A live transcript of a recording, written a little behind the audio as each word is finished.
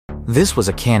This was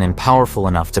a cannon powerful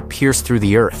enough to pierce through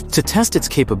the earth. To test its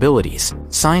capabilities,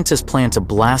 scientists planned to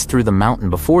blast through the mountain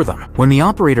before them. When the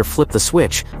operator flipped the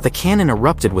switch, the cannon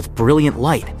erupted with brilliant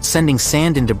light, sending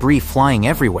sand and debris flying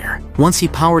everywhere. Once he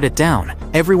powered it down,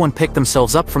 everyone picked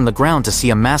themselves up from the ground to see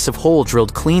a massive hole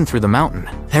drilled clean through the mountain.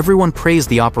 Everyone praised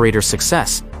the operator's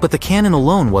success, but the cannon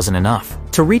alone wasn't enough.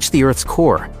 To reach the Earth's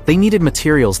core, they needed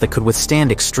materials that could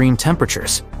withstand extreme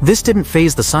temperatures. This didn't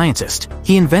faze the scientist.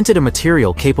 He invented a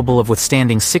material capable of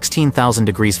withstanding 16,000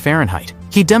 degrees Fahrenheit.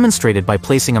 He demonstrated by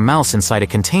placing a mouse inside a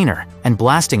container and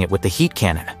blasting it with the heat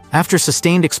cannon. After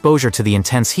sustained exposure to the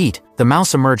intense heat, the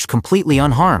mouse emerged completely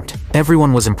unharmed.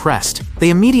 Everyone was impressed. They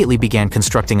immediately began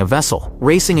constructing a vessel,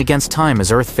 racing against time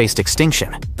as Earth faced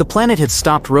extinction. The planet had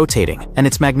stopped rotating, and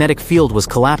its magnetic field was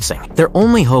collapsing. Their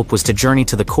only hope was to journey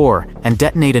to the core and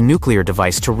detonate a nuclear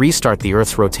device to restart the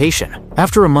Earth's rotation.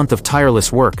 After a month of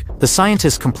tireless work, the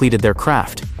scientists completed their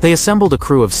craft. They assembled a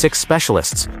crew of 6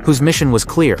 specialists, whose mission was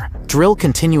clear: drill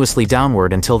continuously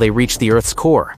downward until they reached the Earth's core.